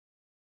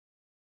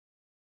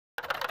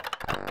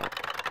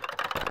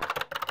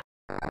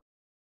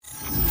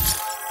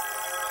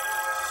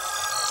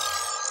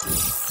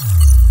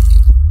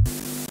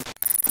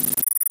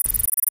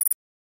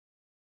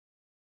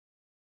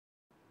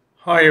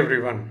Hi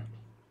everyone,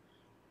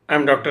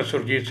 I'm Dr.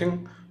 Surjit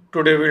Singh.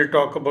 Today we'll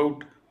talk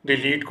about the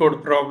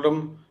Leetcode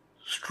problem,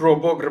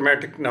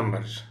 strobogrammatic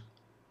numbers.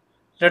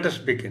 Let us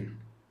begin.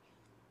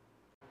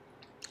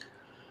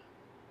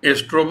 A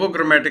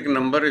strobogrammatic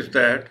number is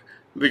that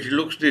which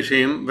looks the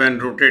same when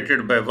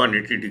rotated by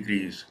 180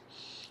 degrees.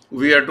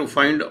 We are to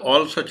find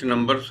all such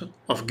numbers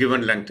of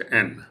given length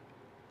n.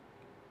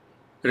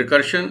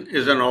 Recursion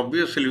is an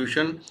obvious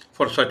solution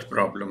for such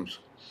problems.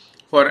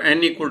 For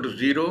n equal to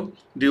 0,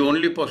 the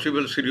only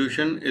possible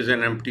solution is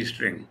an empty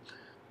string,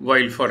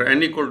 while for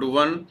n equal to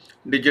 1,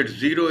 digit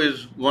 0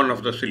 is one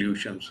of the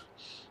solutions.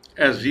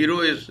 As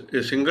 0 is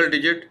a single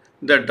digit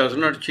that does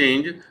not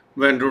change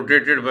when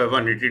rotated by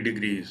 180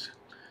 degrees.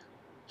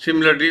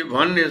 Similarly,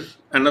 1 is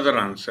another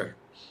answer,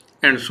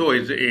 and so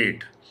is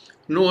 8.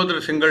 No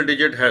other single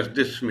digit has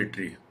this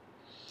symmetry.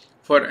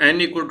 For n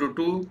equal to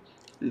 2,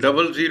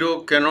 double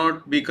 0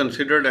 cannot be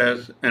considered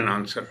as an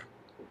answer.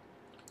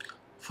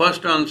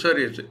 First answer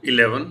is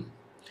 11,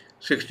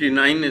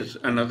 69 is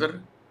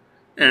another,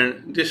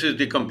 and this is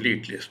the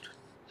complete list.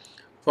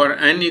 For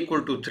n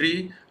equal to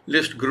 3,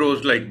 list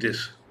grows like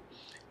this,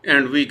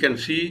 and we can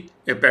see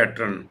a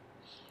pattern.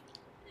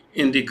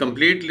 In the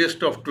complete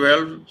list of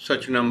 12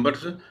 such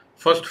numbers,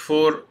 first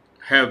 4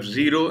 have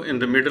 0 in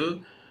the middle,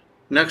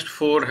 next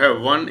 4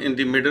 have 1 in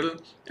the middle,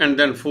 and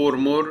then 4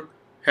 more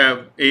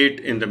have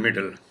 8 in the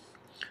middle.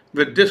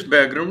 With this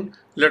background,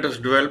 let us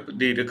develop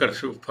the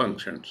recursive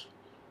functions.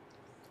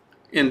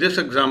 In this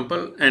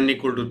example, n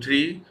equal to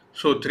 3,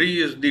 so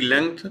 3 is the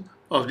length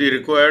of the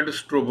required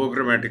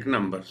strobogrammatic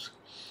numbers.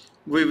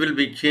 We will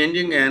be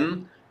changing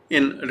n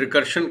in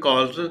recursion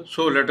calls,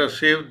 so let us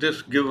save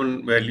this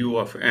given value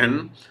of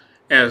n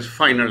as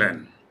final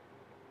n.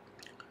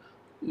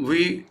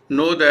 We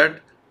know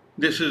that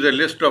this is a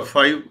list of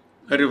 5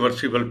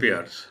 reversible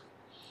pairs.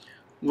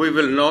 We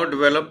will now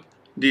develop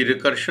the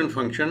recursion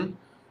function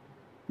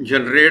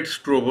generate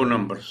strobo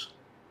numbers.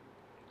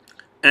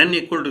 N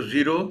equal to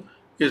 0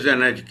 is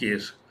an edge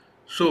case,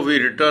 so we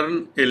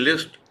return a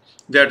list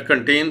that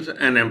contains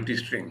an empty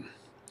string.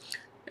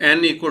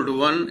 N equal to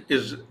 1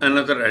 is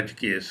another edge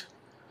case.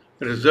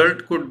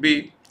 Result could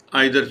be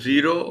either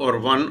 0 or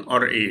 1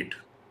 or 8.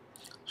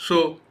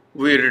 So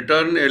we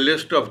return a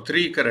list of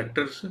 3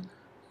 characters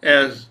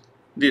as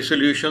the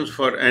solutions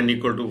for n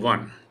equal to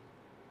 1.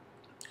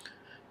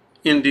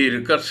 In the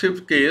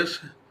recursive case,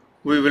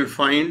 we will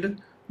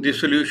find the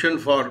solution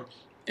for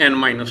n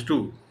minus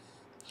 2.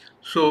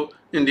 So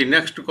in the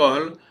next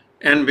call,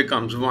 n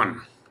becomes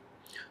 1.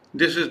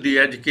 This is the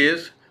edge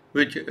case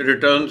which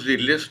returns the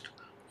list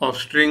of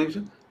strings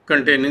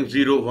containing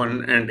 0,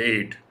 1 and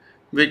 8,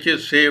 which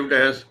is saved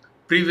as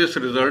previous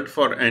result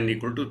for n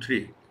equal to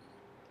 3.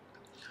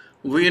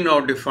 We now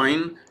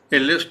define a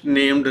list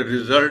named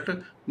result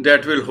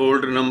that will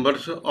hold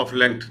numbers of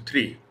length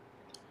 3.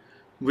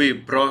 We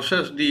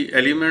process the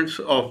elements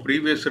of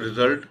previous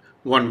result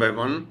one by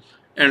one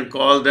and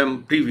call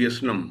them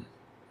previous num.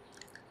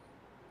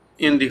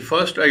 In the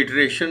first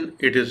iteration,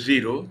 it is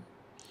 0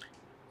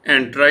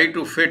 and try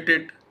to fit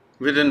it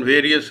within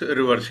various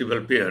reversible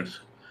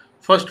pairs.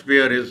 First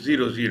pair is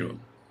 0, 0.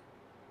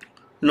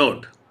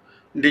 Note,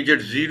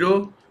 digit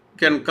 0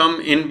 can come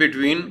in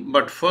between,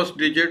 but first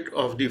digit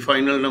of the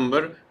final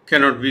number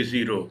cannot be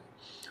 0.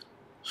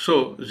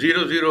 So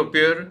 0, 0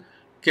 pair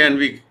can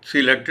be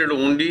selected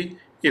only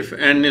if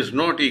n is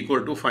not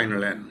equal to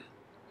final n.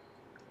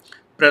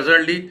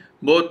 Presently,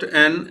 both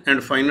n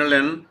and final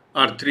n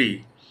are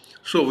 3,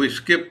 so we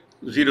skip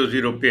 0,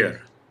 0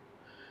 pair.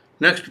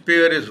 Next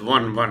pair is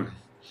 1, 1.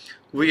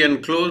 We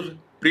enclose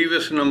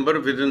previous number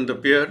within the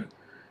pair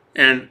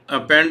and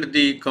append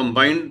the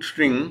combined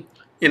string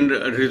in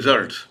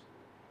results.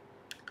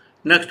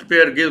 Next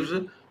pair gives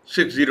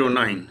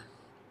 609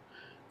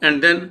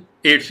 and then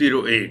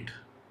 808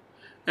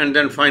 and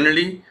then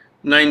finally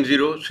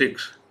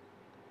 906.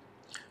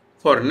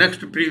 For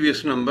next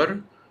previous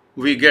number,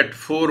 we get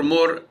 4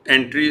 more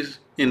entries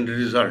in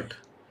result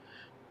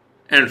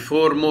and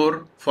 4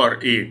 more for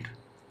 8.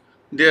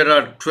 There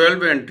are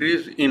 12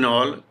 entries in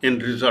all in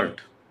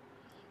result.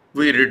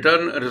 We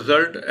return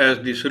result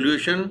as the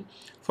solution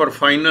for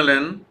final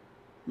n,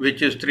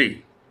 which is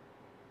 3.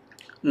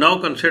 Now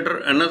consider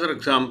another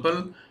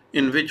example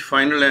in which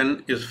final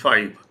n is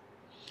 5.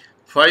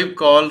 5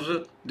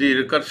 calls the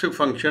recursive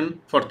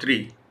function for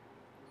 3,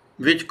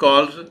 which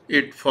calls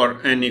it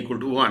for n equal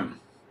to 1.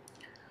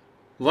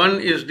 1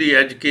 is the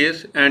edge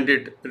case and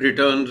it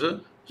returns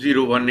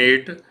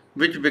 018,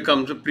 which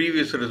becomes the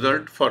previous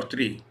result for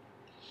 3.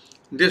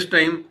 This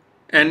time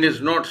n is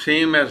not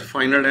same as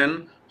final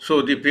n,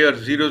 so the pair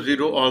 0,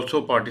 0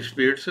 also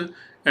participates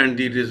and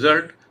the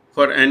result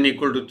for n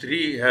equal to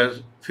 3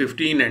 has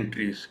 15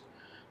 entries.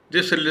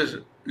 This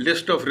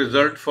list of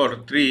result for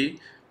 3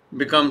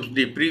 becomes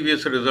the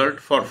previous result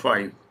for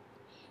 5.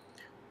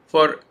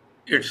 For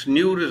its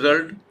new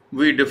result,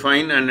 we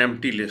define an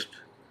empty list.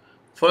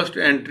 First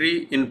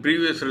entry in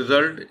previous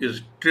result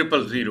is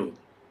 000.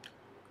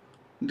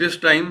 This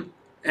time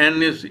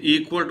n is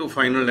equal to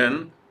final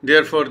n,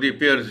 therefore the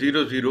pair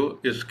 0, 0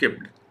 is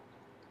skipped.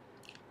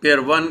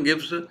 Pair 1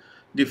 gives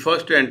the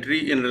first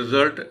entry in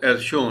result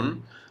as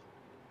shown,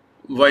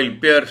 while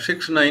pair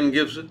 6, 9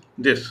 gives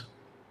this,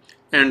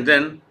 and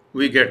then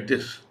we get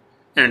this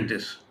and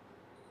this.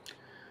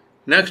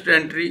 Next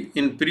entry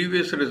in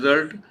previous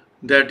result,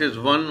 that is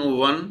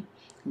 101,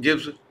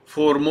 gives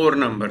 4 more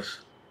numbers.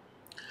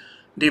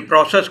 The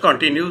process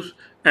continues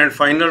and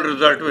final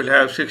result will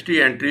have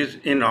 60 entries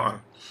in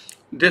all.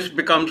 This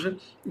becomes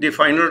the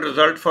final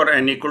result for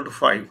n equal to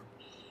 5.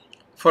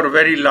 For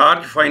very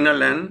large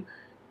final n,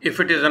 if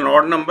it is an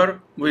odd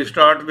number, we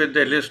start with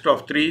a list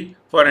of 3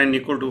 for n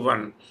equal to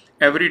 1.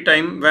 Every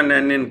time when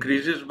n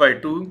increases by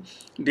 2,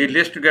 the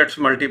list gets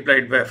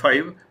multiplied by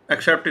 5,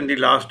 except in the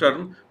last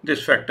term,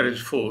 this factor is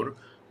 4.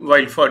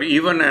 While for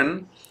even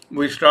n,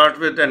 we start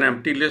with an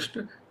empty list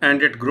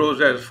and it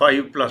grows as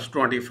 5 plus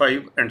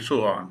 25 and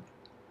so on.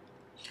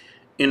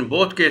 In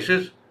both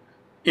cases,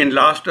 in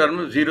last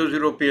term, 0,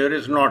 0 pair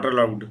is not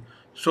allowed.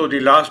 So the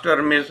last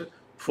term is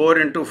 4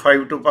 into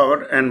 5 to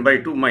power n by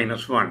 2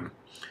 minus 1.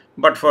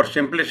 But for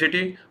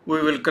simplicity,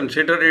 we will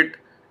consider it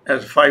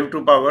as 5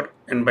 to power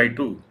n by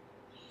 2.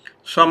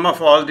 Sum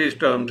of all these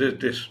terms is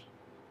this.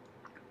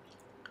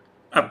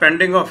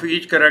 Appending of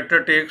each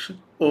character takes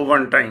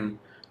O1 time.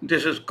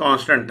 This is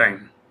constant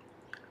time.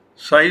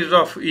 Size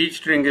of each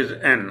string is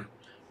n.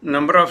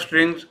 Number of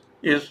strings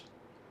is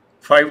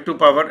 5 to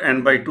power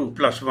n by 2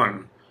 plus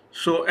 1.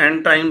 So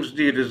n times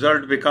the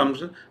result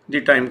becomes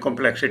the time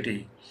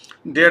complexity.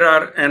 There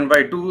are n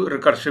by 2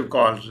 recursive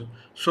calls.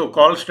 So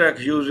call stack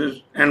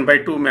uses n by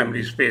 2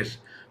 memory space.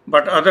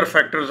 But other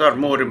factors are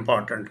more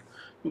important.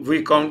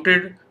 We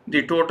counted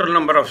the total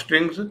number of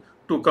strings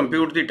to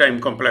compute the time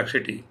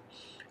complexity.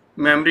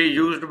 Memory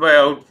used by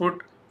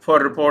output for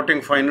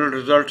reporting final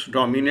results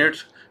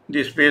dominates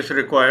the space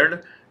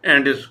required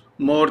and is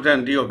more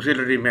than the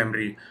auxiliary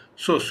memory.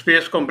 So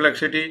space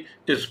complexity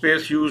is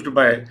space used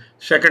by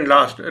second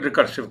last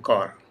recursive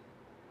call.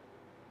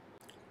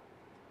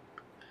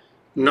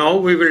 Now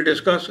we will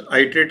discuss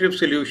iterative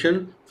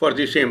solution for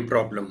the same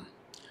problem.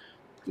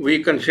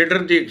 We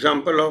consider the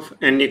example of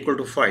n equal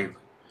to 5.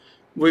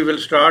 We will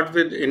start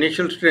with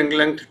initial string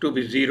length to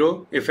be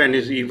 0 if n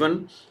is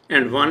even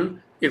and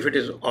 1 if it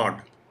is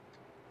odd.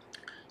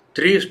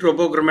 3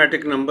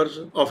 strobogrammatic numbers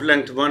of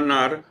length 1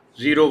 are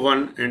 0,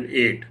 1 and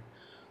 8.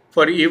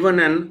 For even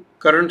n,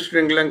 current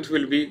string length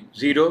will be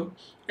 0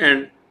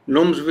 and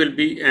nums will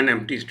be an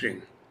empty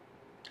string.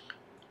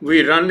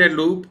 We run a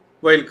loop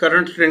while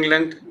current string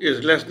length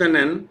is less than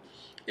n,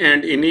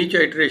 and in each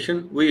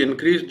iteration we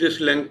increase this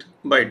length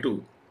by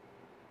 2.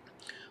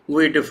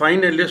 We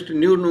define a list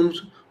new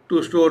nums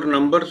to store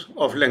numbers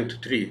of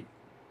length 3.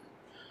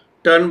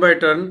 Turn by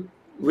turn,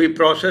 we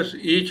process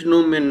each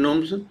num in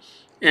nums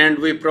and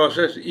we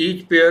process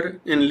each pair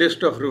in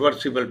list of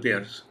reversible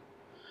pairs.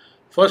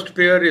 First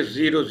pair is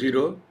 0,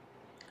 0.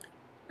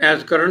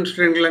 As current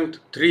string length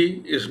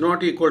 3 is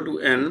not equal to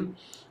n,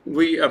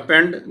 we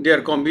append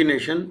their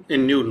combination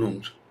in new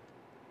nums.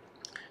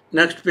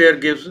 Next pair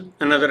gives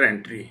another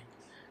entry,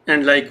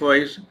 and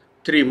likewise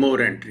 3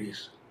 more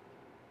entries.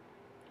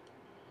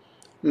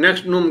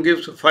 Next num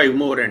gives 5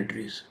 more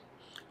entries,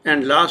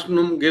 and last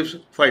num gives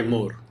 5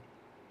 more.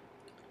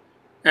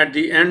 At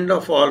the end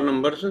of all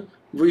numbers,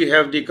 we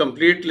have the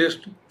complete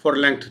list for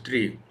length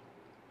 3.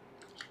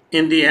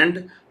 In the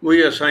end,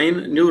 we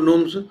assign new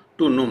nums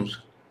to nums.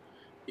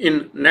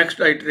 In next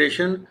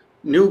iteration,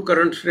 new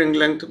current string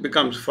length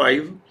becomes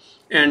 5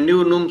 and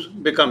new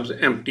nums becomes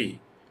empty.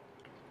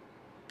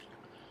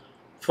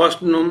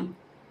 First num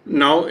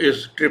now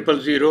is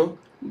 000,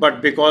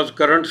 but because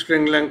current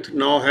string length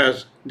now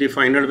has the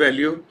final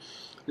value,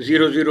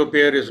 0, 0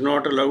 pair is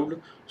not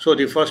allowed, so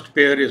the first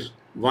pair is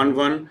 1,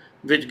 1,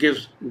 which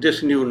gives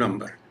this new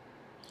number.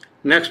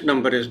 Next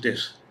number is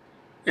this,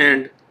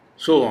 and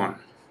so on.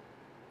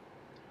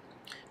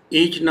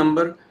 Each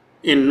number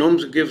in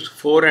nums gives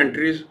 4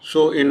 entries,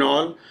 so in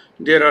all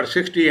there are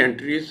 60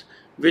 entries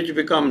which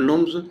become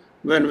nums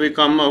when we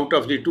come out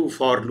of the 2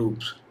 for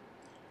loops.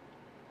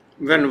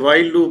 When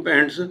while loop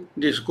ends,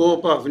 the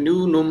scope of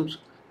new nums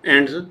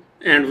ends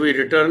and we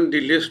return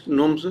the list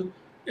nums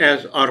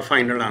as our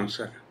final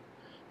answer.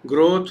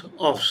 Growth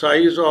of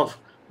size of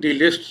the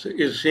lists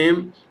is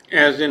same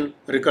as in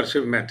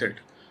recursive method.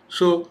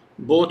 So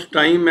both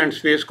time and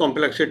space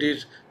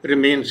complexities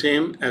remain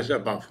same as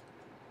above.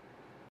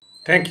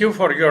 Thank you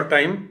for your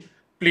time.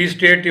 Please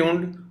stay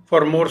tuned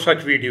for more such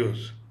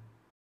videos.